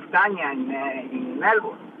sample of Tanya in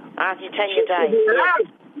Melbourne. Tanya Day.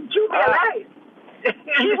 She would be alive.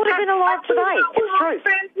 She would have been alive today. It's true.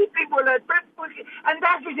 And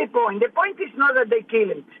that is the point. The point is not that they kill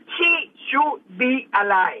him. She should be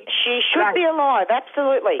alive. She should be alive,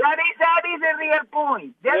 absolutely. That is the real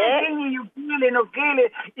point. The other thing you kill it or kill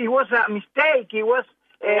it, it was a mistake. It was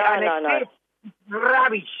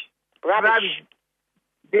rubbish.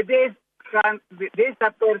 The death of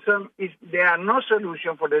a person there are no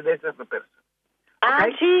solution for the death of a person.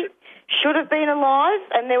 Okay? She should have been alive,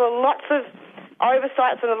 and there were lots of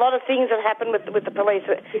oversights and a lot of things that happened with the police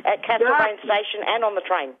at Castlemaine Station and on the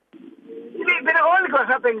train. But all what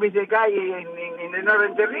happened with the guy in the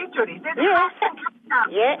Northern Territory.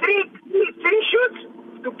 Three shoots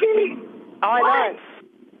to kill him. I know.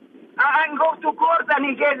 And go to court and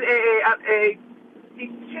he gets he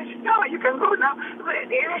says, no, you can go now.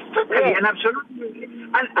 It's totally and absolutely.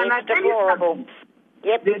 And I tell you something.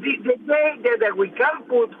 Yep. The day that we can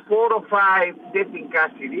put 4 or 5 death in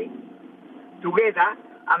custody together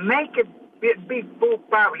and make big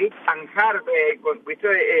public and have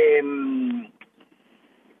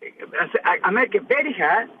I make it very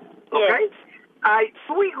hard, okay?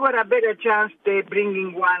 We got a better chance to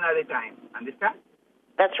bringing one at a time, understand?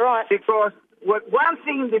 That's right. Because one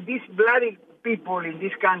thing that these bloody people in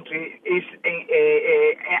this country is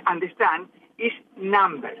understand is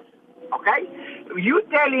numbers, okay? You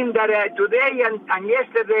tell him that today and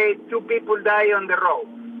yesterday 2 people die on the road,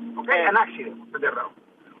 okay? An accident on the road.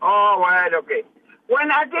 Oh, well, okay. When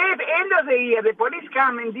at the end of the year, the police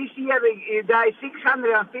come and this year they die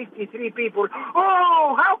 653 people.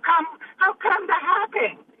 Oh, how come that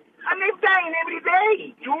happened? And they're dying every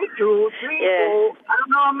day. 2, 3, 4. I don't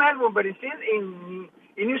know Melbourne, but it's in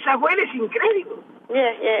New South Wales, it's incredible.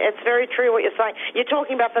 Yeah, it's very true what you're saying. You're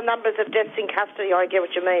talking about the numbers of deaths in custody. I get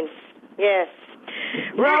what you mean. Yes.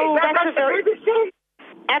 Well, that's a very...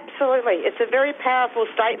 Absolutely. It's a very powerful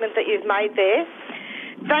statement that you've made there.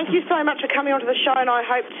 Thank you so much for coming onto the show, and I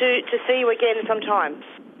hope to see you again sometime.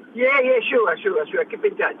 Yeah, sure. Keep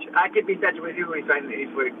in touch. I keep in touch with you if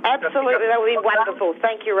we... Absolutely, that would be wonderful.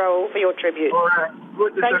 Thank you, Raoul, for your tribute. All right.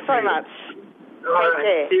 Good to Thanks so much. All right.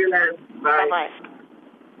 Care. See you later. Bye. Bye-bye.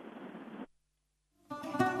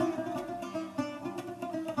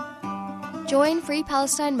 Join Free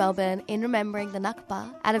Palestine Melbourne in remembering the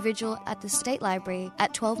Nakba at a vigil at the State Library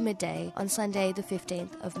at 12 midday on Sunday the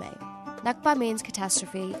 15th of May. Nakba means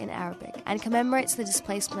catastrophe in Arabic and commemorates the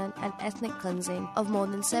displacement and ethnic cleansing of more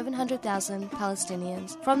than 700,000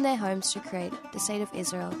 Palestinians from their homes to create the State of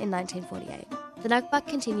Israel in 1948. The Nakba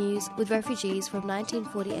continues with refugees from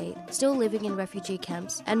 1948 still living in refugee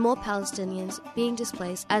camps and more Palestinians being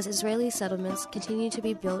displaced as Israeli settlements continue to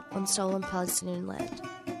be built on stolen Palestinian land.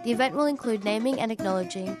 The event will include naming and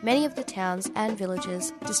acknowledging many of the towns and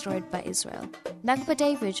villages destroyed by Israel. Nakba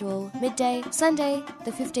Day Vigil, midday, Sunday,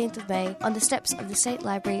 the 15th of May, on the steps of the State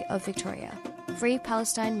Library of Victoria. Free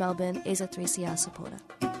Palestine Melbourne is a 3CR supporter.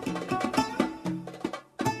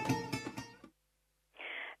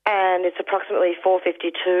 And it's approximately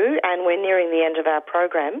 4:52, and we're nearing the end of our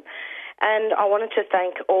program. And I wanted to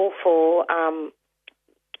thank all 4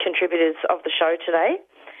 contributors of the show today.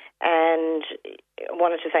 And I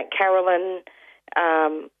wanted to thank Carolyn,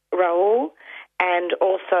 Raoul, and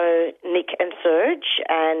also Nick and Serge.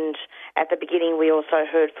 And at the beginning, we also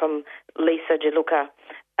heard from Lisa DeLuca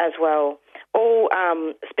as well, all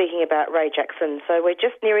speaking about Ray Jackson. So we're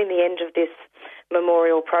just nearing the end of this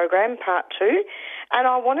memorial program, part 2. And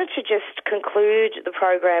I wanted to just conclude the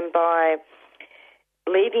program by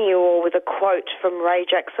leaving you all with a quote from Ray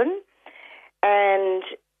Jackson. And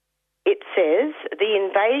it says, "The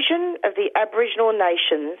invasion of the Aboriginal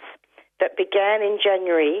nations that began in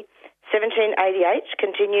January 1788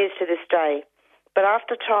 continues to this day, but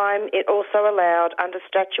after time it also allowed under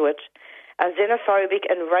statute a xenophobic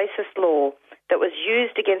and racist law that was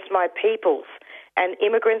used against my peoples and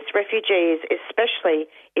immigrants, refugees, especially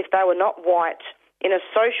if they were not white, in a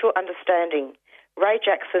social understanding." Ray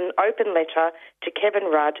Jackson, open letter to Kevin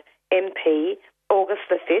Rudd, MP, August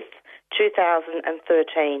the 5th,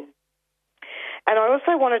 2013. And I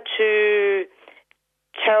also wanted to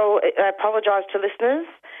apologise to listeners.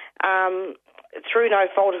 Through no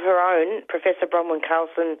fault of her own, Professor Bronwyn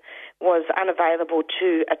Carlson was unavailable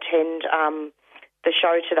to attend the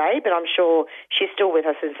show today, but I'm sure she's still with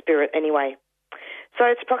us in spirit anyway. So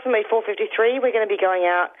it's approximately 4:53. We're going to be going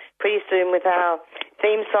out pretty soon with our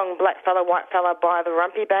theme song, Black Fella, White Fella by the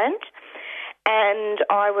Rumpy Band. And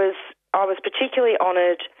I was particularly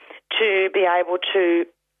honoured to be able to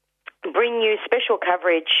bring you special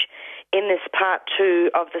coverage in this part 2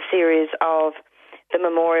 of the series of the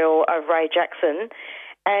memorial of Ray Jackson,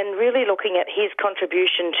 and really looking at his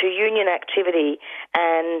contribution to union activity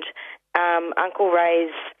and Uncle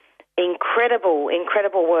Ray's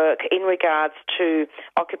incredible work in regards to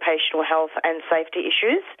occupational health and safety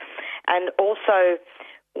issues. And also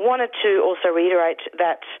wanted to also reiterate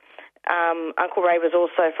that Uncle Ray was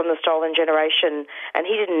also from the stolen generation, and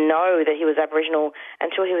he didn't know that he was Aboriginal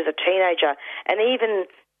until he was a teenager. And even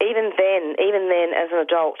then, as an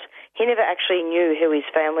adult, he never actually knew who his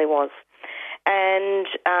family was. And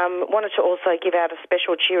wanted to also give out a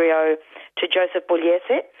special cheerio to Joseph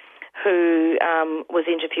Pugliese, who was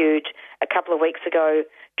interviewed a couple of weeks ago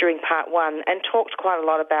during part 1 and talked quite a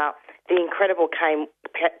lot about the incredible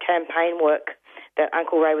campaign work that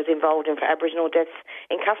Uncle Ray was involved in for Aboriginal deaths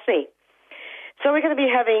in custody. So we're going to be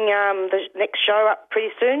having the next show up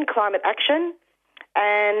pretty soon, Climate Action,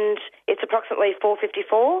 and it's approximately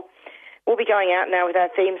 4:54. We'll be going out now with our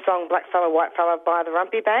theme song, Black Fella, White Fella by the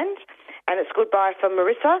Rumpy Band, and it's goodbye from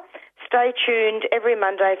Marissa. Stay tuned every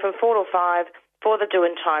Monday from 4 to 5 for the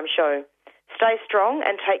Doin' Time show. Stay strong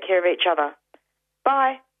and take care of each other.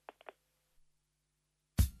 Bye.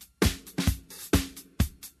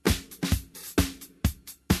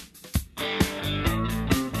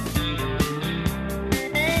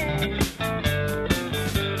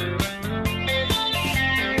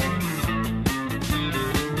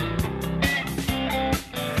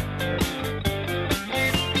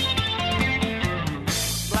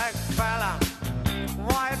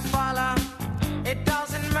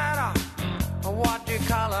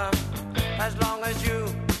 As long as you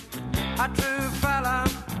are true fella,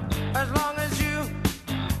 as long as you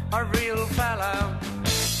are real fella.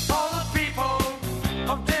 All the people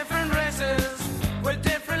of different races with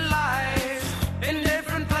different lives in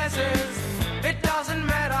different places. It doesn't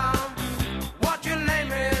matter what your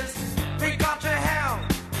name is. We got to have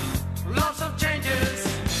lots of changes.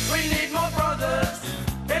 We need more brothers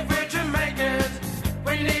if we're to make it.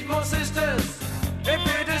 We need more sisters if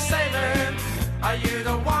we're to save it. Are you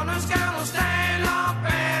the one who's gonna stand up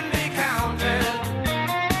and be counted?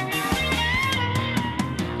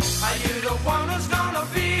 Are you the one who's gonna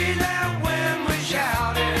be there when we're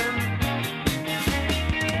shouting?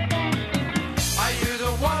 Are you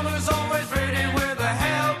the one who's always ready with a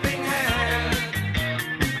helping hand?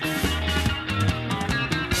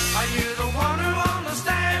 Are you the one who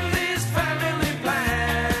understands this family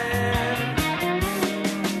plan?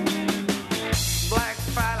 Black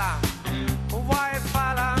fella, white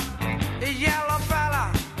fella, yellow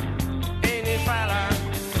fella, any fella,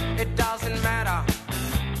 it doesn't matter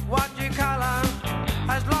what you color,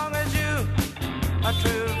 as long as you are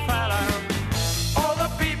true fella. All the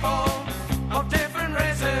people of different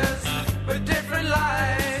races with different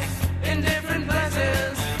lives in different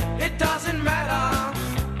places. It doesn't matter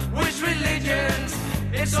which religions,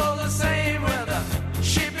 it's all the same where the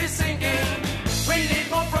ship is sinking. We need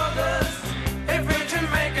more brothers if we're to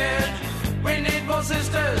make it. We need more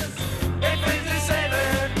sisters if we're to save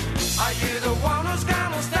it. Are you the one who's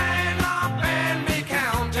gonna stand up and be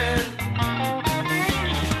counted?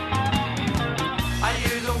 Are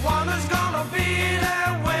you the one who's gonna be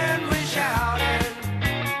there when we shout it?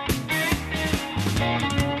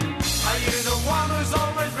 Are you the one who's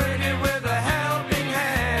always ready with a helping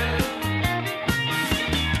hand?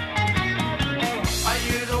 Are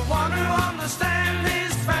you the one who understands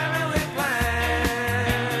this family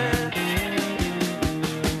plan?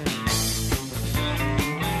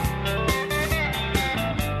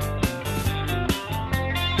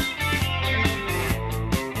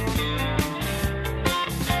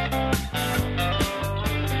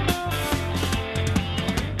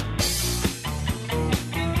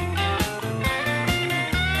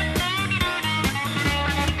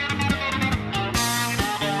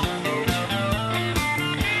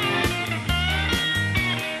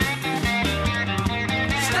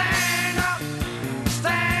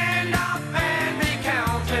 Stand up and be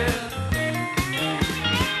counted.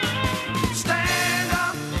 Stand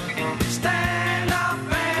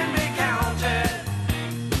up and be counted.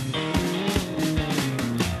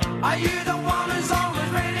 Are you the one who's always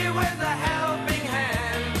ready with a helping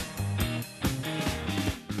hand?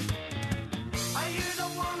 Are you the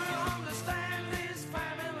one who understands this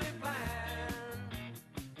family plan?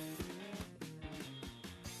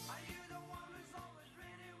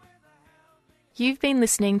 You've been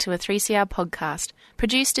listening to a 3CR podcast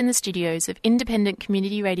produced in the studios of independent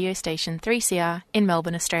community radio station 3CR in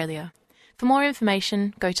Melbourne, Australia. For more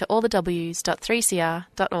information, go to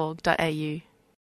allthews.3cr.org.au.